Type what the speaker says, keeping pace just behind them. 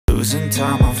Losing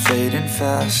time, I'm fading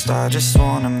fast. I just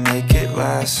wanna make it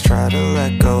last. Try to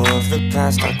let go of the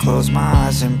past. I close my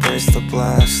eyes, embrace the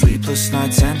blast. Sleepless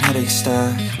nights and headaches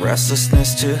stack.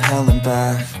 Restlessness to hell and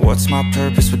back. What's my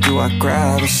purpose, what do I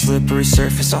grab? A slippery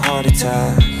surface, a heart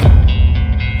attack.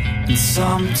 And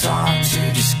sometimes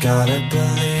you just gotta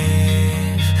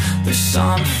believe there's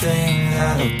something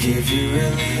that'll give you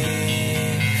relief.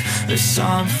 There's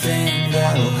something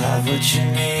that'll have what you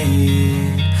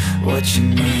need, what you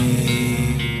need.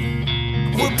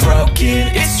 We're broken,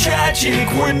 it's tragic,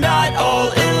 we're not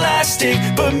all elastic,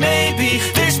 but maybe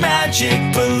there's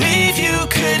magic, believe you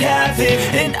could have it.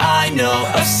 And I know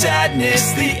of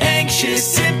sadness, the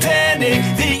anxious and panic,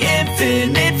 the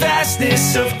infinite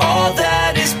vastness of all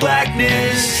that is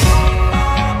blackness.